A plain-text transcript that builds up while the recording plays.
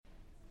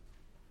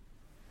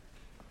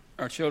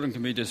Our children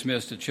can be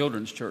dismissed to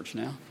Children's Church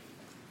now.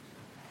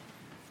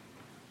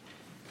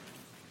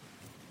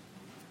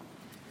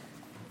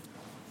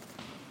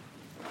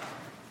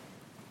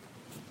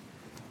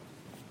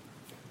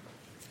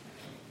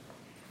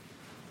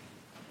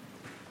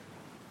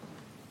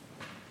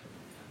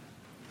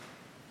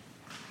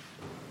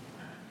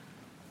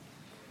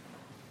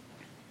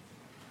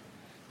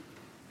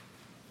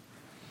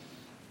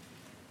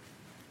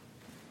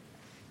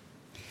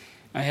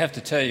 I have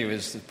to tell you,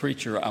 as the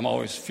preacher, I'm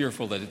always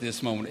fearful that at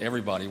this moment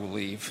everybody will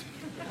leave.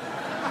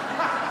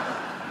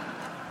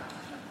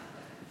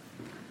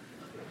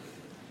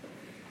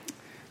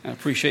 I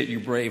appreciate you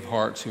brave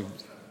hearts who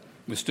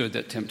withstood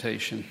that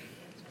temptation.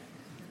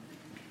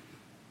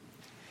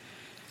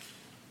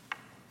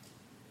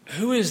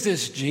 Who is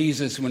this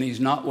Jesus when he's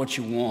not what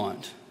you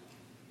want?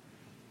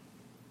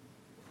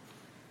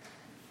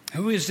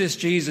 Who is this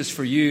Jesus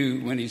for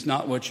you when he's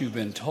not what you've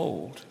been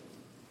told?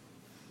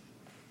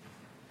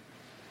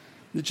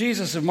 The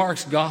Jesus of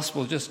Mark's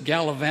gospel just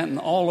gallivanting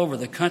all over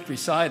the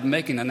countryside,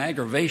 making an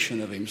aggravation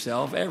of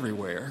himself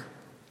everywhere.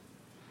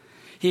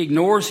 He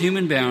ignores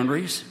human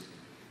boundaries.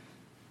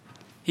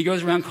 He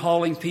goes around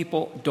calling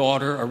people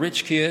daughter, a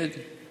rich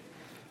kid,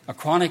 a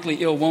chronically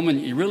ill woman.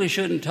 You really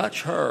shouldn't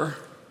touch her.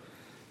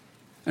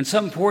 And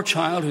some poor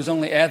child whose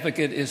only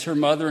advocate is her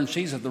mother, and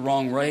she's of the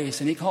wrong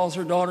race, and he calls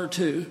her daughter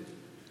too.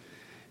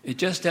 It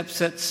just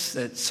upsets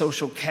that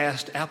social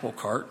caste apple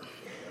cart.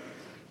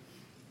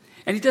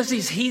 And he does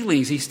these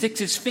healings. He sticks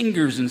his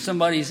fingers in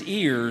somebody's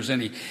ears,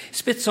 and he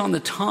spits on the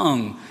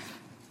tongue,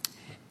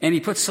 and he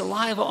puts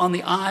saliva on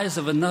the eyes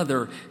of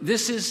another.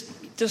 This is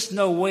just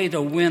no way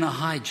to win a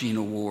hygiene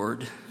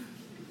award.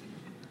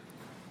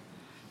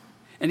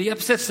 And he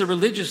upsets the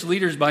religious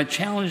leaders by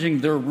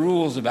challenging their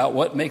rules about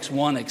what makes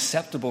one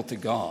acceptable to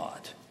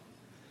God.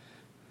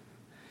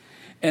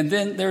 And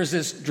then there's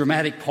this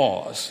dramatic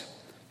pause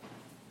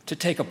to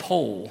take a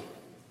poll.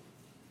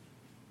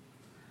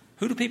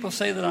 Who do people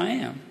say that I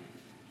am?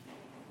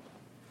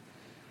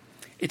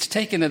 It's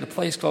taken at a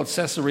place called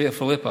Caesarea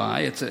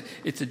Philippi.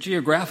 It's a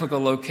geographical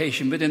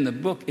location, but in the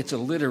book it's a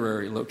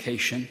literary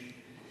location,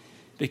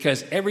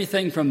 because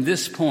everything from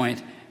this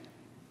point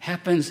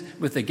happens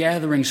with the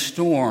gathering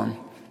storm,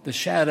 the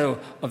shadow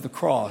of the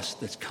cross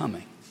that's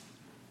coming.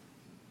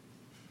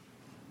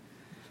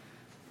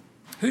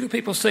 Who do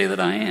people say that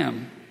I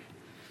am?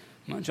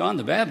 Well, John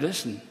the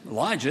Baptist and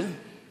Elijah.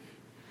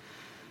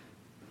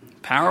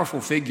 Powerful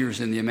figures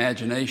in the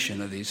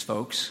imagination of these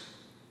folks.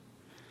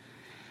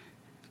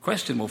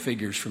 Questionable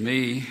figures for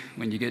me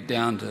when you get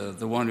down to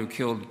the one who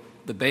killed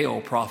the Baal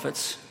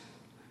prophets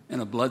in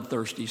a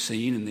bloodthirsty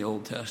scene in the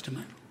Old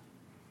Testament.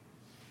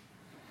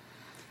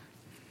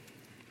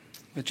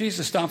 But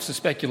Jesus stops the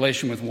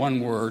speculation with one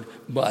word,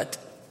 but.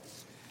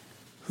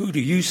 Who do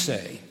you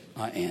say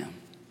I am?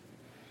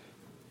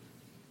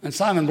 And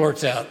Simon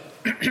blurts out,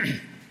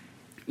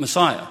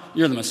 Messiah,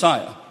 you're the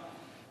Messiah.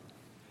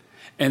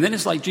 And then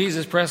it's like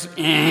Jesus presses,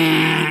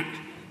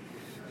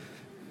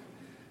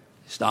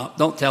 stop,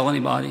 don't tell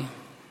anybody.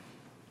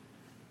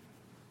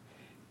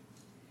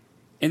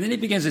 And then he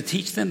begins to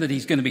teach them that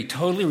he's going to be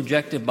totally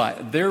rejected by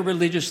their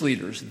religious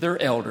leaders,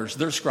 their elders,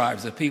 their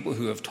scribes, the people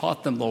who have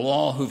taught them the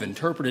law, who've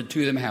interpreted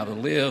to them how to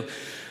live,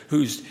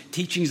 whose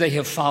teachings they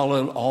have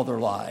followed all their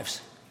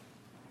lives.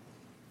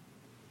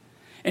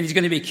 And he's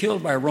going to be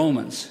killed by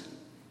Romans,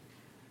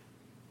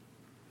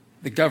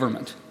 the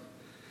government,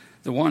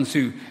 the ones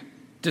who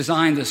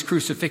designed this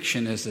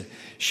crucifixion as a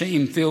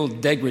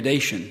shame-filled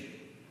degradation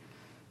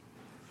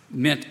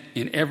meant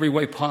in every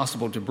way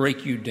possible to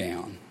break you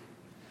down,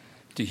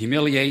 to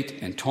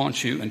humiliate and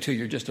taunt you until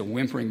you're just a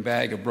whimpering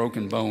bag of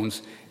broken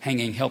bones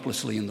hanging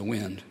helplessly in the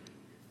wind.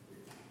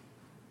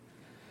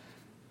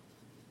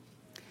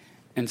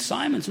 And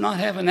Simon's not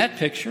having that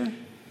picture.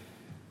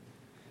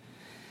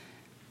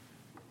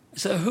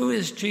 So who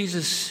is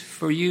Jesus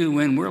for you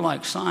when we're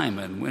like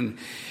Simon, when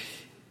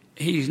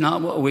he's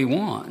not what we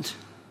want?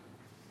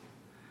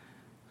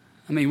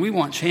 I mean, we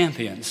want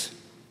champions.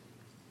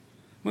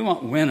 We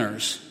want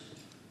winners.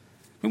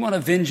 We want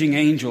avenging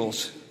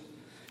angels,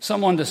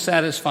 someone to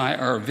satisfy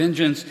our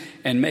vengeance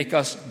and make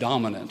us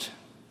dominant.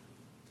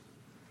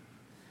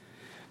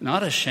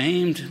 Not a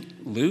shamed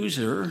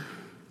loser.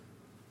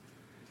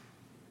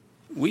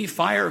 We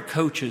fire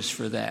coaches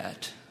for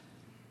that.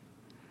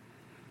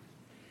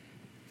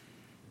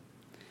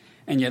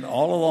 And yet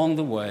all along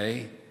the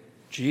way,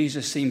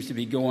 Jesus seems to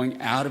be going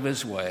out of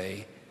his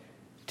way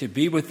to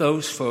be with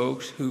those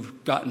folks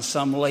who've gotten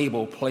some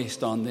label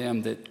placed on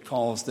them that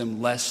calls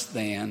them less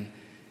than,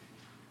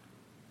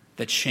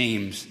 that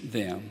shames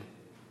them,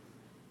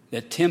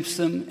 that tempts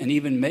them and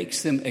even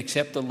makes them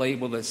accept a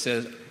label that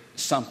says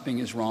something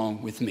is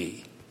wrong with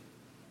me.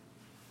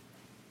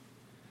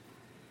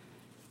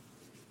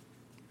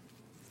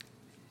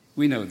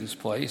 We know this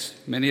place.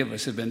 Many of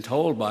us have been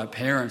told by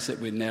parents that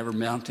we'd never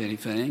amount to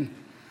anything,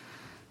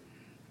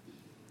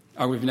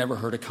 or we've never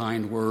heard a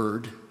kind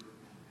word,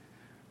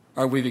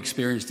 or we've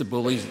experienced the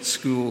bullies at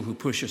school who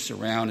push us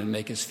around and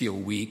make us feel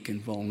weak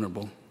and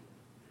vulnerable.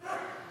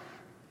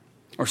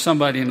 Or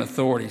somebody in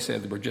authority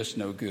said that we're just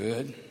no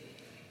good.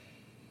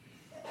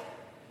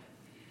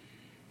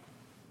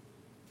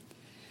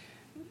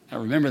 I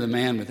remember the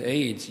man with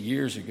AIDS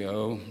years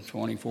ago,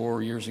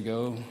 24 years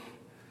ago,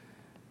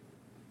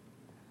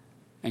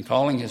 and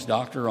calling his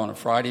doctor on a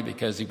Friday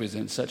because he was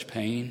in such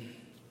pain,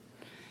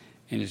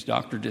 and his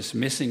doctor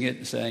dismissing it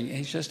and saying,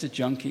 "He's just a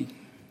junkie.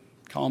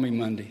 Call me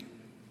Monday."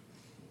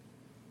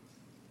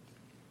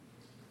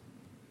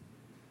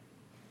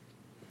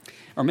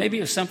 Or maybe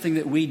it was something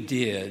that we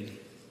did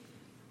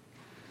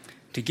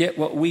to get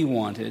what we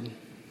wanted,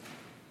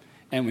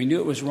 and we knew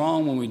it was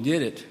wrong when we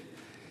did it,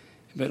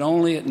 but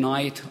only at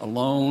night,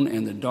 alone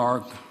in the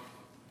dark,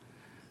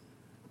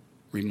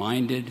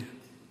 reminded.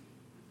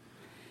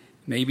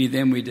 Maybe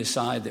then we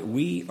decide that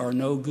we are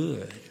no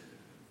good,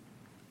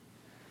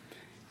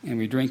 and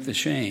we drink the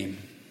shame,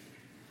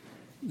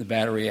 the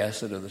battery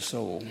acid of the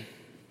soul.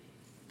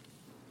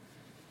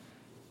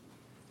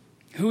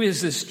 Who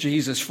is this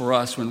Jesus for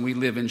us when we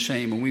live in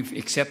shame, when we've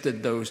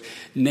accepted those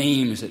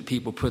names that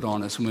people put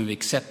on us, when we've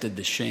accepted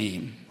the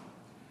shame?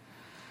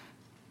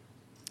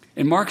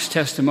 In Mark's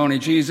testimony,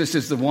 Jesus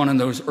is the one in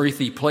those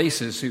earthy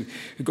places who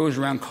goes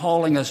around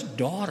calling us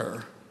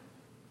daughter,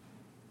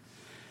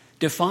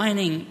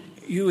 defining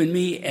you and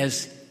me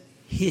as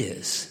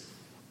his,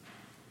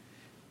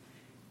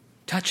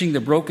 touching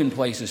the broken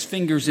places,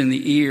 fingers in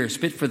the ears,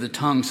 spit for the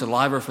tongue,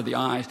 saliva for the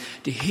eyes,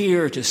 to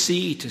hear, to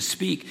see, to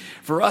speak,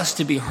 for us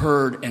to be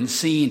heard and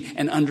seen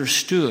and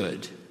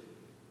understood.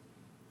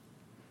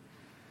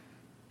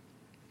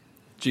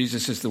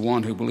 Jesus is the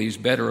one who believes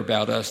better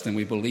about us than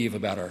we believe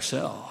about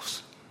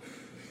ourselves.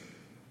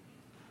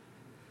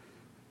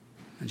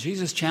 And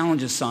Jesus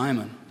challenges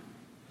Simon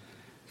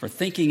for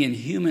thinking in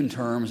human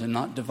terms and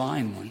not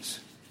divine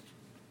ones.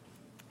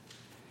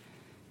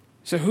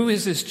 So who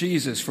is this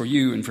Jesus for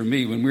you and for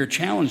me when we're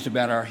challenged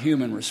about our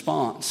human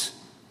response?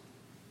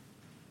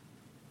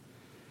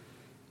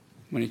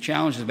 When he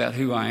challenges about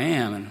who I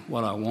am and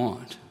what I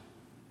want?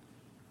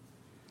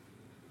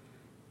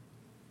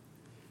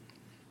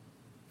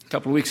 A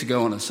couple of weeks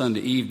ago on a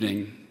Sunday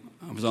evening,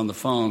 I was on the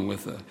phone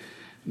with a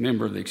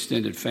member of the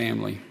extended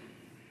family.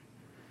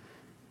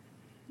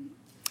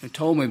 They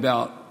told me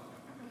about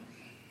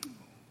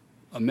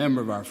a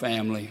member of our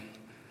family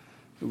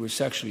who was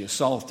sexually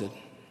assaulted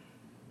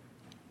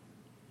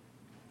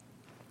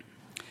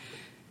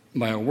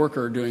by a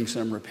worker doing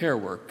some repair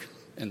work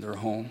in their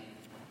home.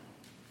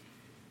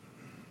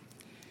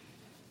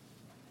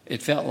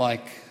 It felt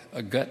like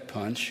a gut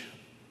punch.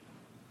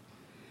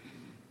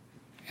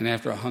 And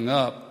after I hung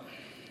up,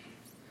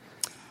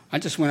 I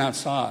just went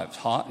outside. It was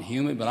hot and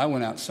humid, but I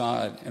went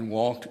outside and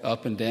walked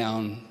up and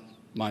down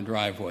my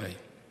driveway,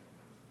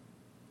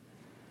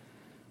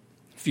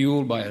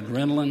 fueled by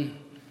adrenaline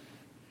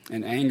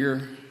and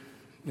anger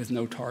with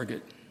no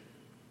target.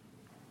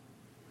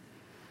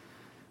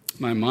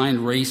 My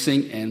mind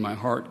racing and my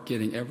heart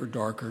getting ever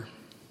darker.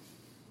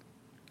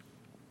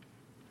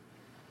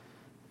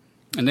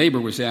 A neighbor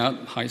was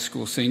out, high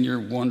school senior,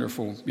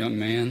 wonderful young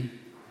man.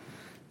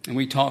 And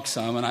we talked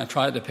some, and I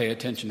tried to pay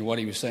attention to what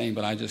he was saying,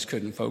 but I just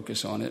couldn't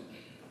focus on it.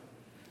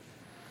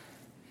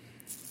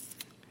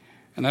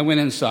 And I went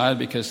inside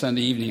because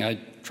Sunday evening I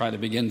tried to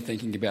begin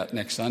thinking about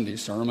next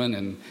Sunday's sermon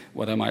and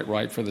what I might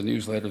write for the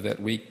newsletter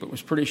that week, but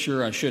was pretty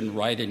sure I shouldn't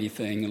write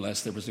anything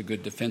unless there was a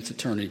good defense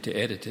attorney to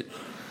edit it.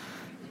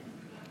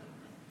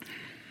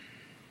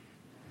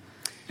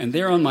 And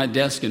there on my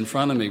desk in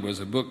front of me was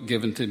a book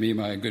given to me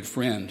by a good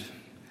friend.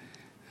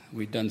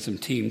 We'd done some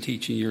team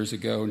teaching years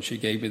ago, and she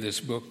gave me this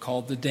book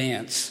called The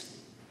Dance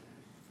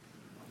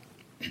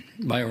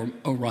by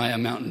Uriah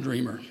Mountain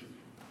Dreamer.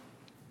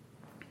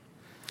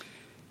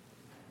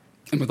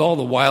 And with all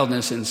the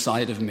wildness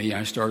inside of me,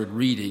 I started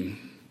reading,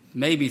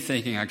 maybe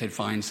thinking I could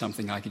find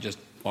something I could just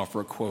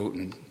offer a quote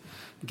and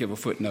give a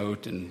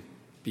footnote and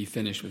be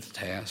finished with the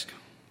task.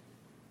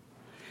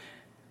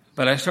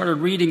 But I started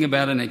reading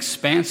about an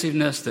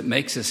expansiveness that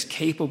makes us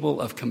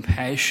capable of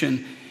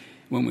compassion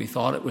when we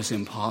thought it was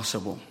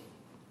impossible.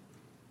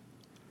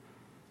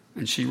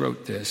 And she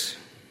wrote this.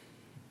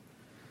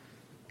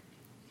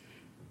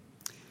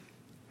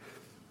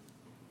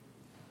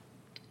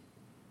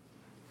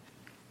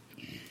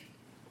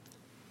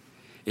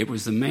 It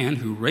was the man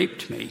who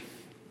raped me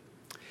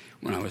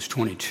when I was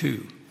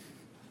 22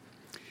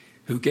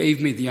 who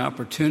gave me the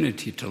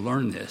opportunity to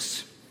learn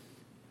this.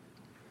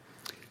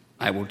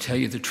 I will tell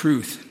you the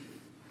truth.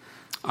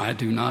 I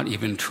do not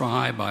even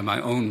try by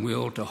my own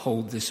will to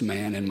hold this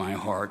man in my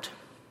heart.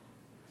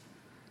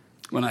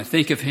 When I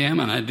think of him,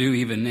 and I do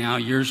even now,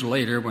 years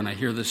later, when I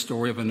hear the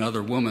story of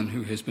another woman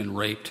who has been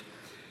raped,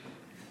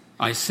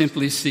 I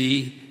simply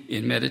see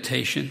in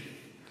meditation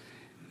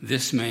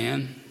this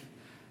man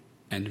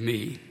and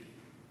me,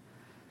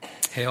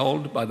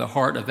 held by the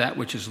heart of that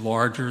which is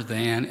larger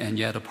than and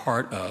yet a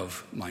part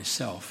of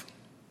myself.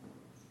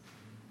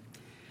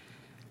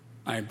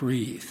 I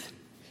breathe,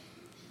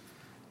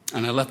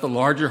 and I let the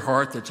larger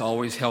heart that's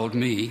always held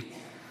me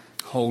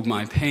hold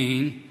my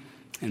pain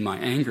and my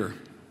anger.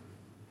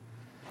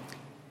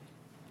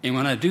 And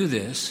when I do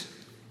this,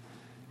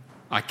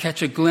 I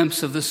catch a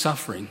glimpse of the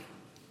suffering,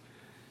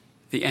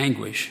 the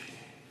anguish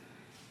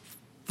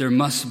there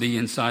must be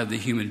inside the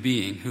human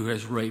being who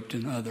has raped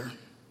another.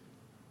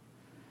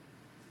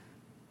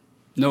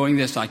 Knowing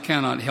this, I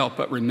cannot help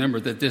but remember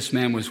that this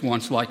man was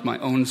once like my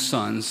own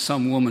son,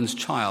 some woman's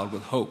child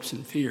with hopes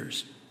and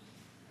fears.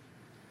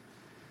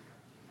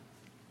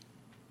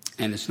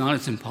 And it's not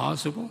as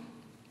impossible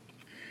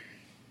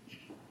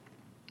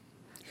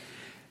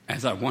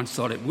as I once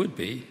thought it would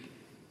be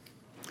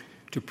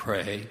to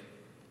pray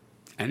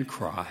and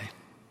cry.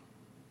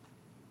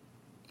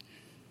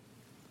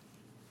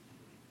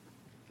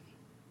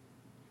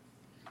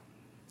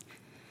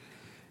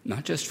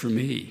 Not just for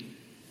me,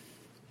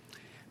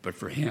 but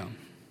for him.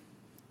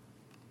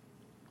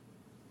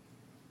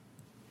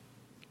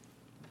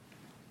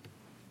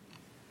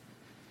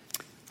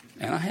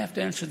 And I have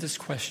to answer this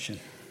question.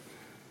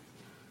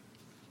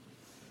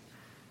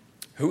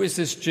 Who is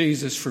this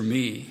Jesus for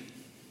me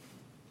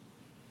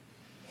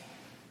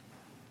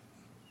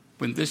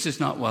when this is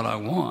not what I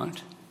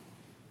want?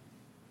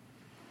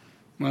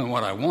 Well,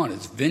 what I want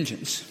is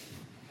vengeance,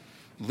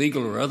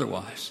 legal or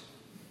otherwise.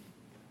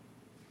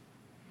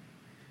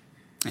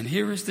 And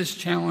here is this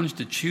challenge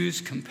to choose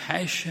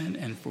compassion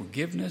and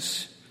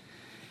forgiveness.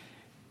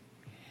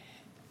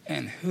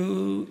 And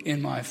who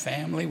in my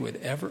family would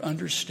ever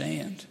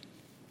understand?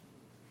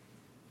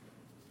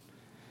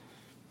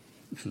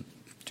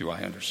 Do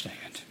I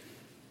understand?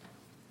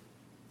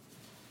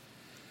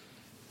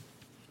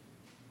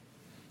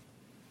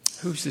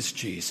 Who's this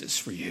Jesus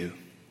for you?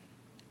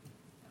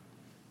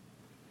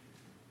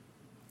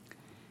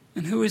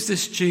 And who is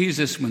this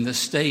Jesus when the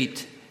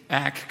state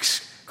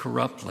acts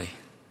corruptly?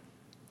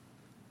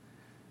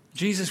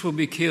 Jesus will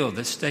be killed,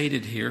 that's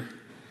stated here.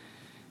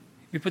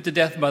 Be put to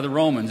death by the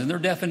Romans, and their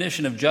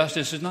definition of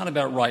justice is not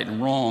about right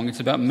and wrong.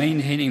 It's about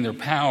maintaining their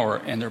power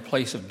and their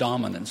place of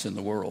dominance in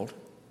the world.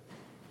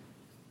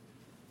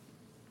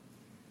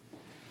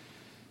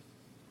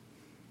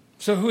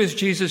 So who is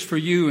Jesus for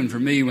you and for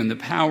me when the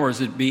powers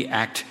that be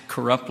act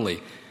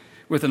corruptly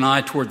with an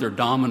eye toward their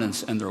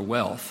dominance and their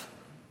wealth?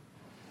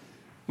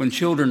 When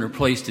children are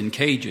placed in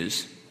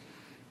cages,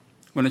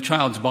 when a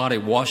child's body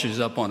washes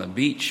up on a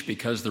beach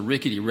because the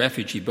rickety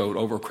refugee boat,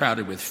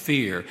 overcrowded with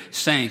fear,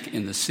 sank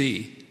in the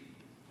sea.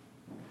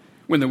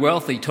 When the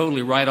wealthy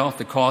totally write off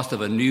the cost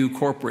of a new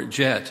corporate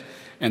jet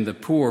and the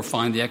poor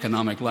find the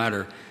economic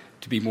ladder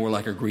to be more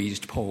like a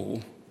greased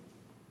pole.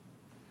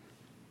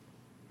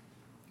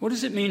 What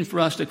does it mean for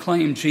us to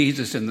claim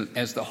Jesus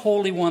as the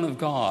Holy One of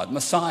God,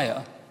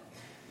 Messiah,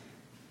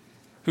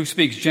 who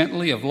speaks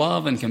gently of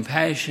love and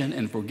compassion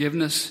and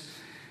forgiveness,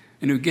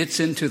 and who gets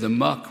into the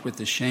muck with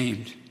the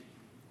shamed,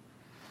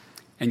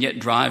 and yet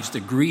drives the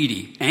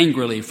greedy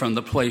angrily from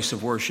the place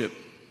of worship?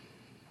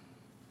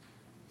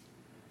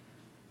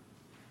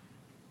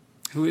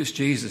 Who is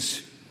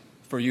Jesus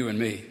for you and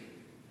me?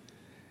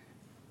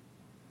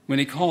 When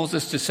he calls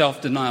us to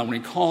self-denial,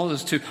 when he calls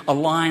us to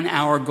align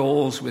our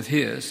goals with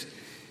his,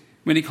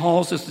 when he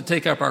calls us to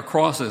take up our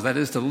crosses, that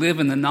is to live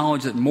in the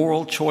knowledge that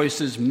moral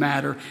choices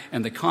matter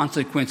and the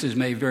consequences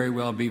may very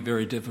well be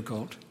very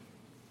difficult.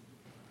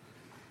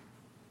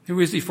 Who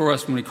is he for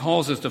us when he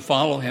calls us to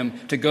follow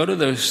him, to go to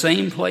those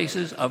same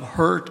places of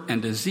hurt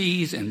and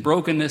disease and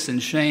brokenness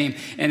and shame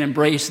and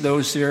embrace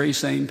those very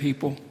same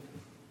people?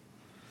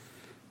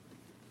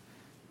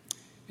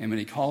 And when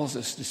he calls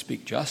us to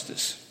speak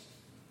justice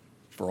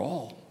for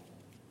all.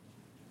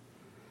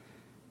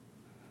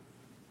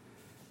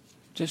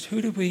 Just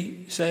who do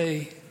we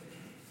say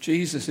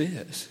Jesus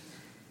is?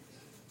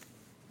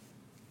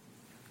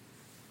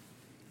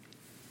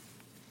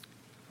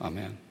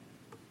 Amen.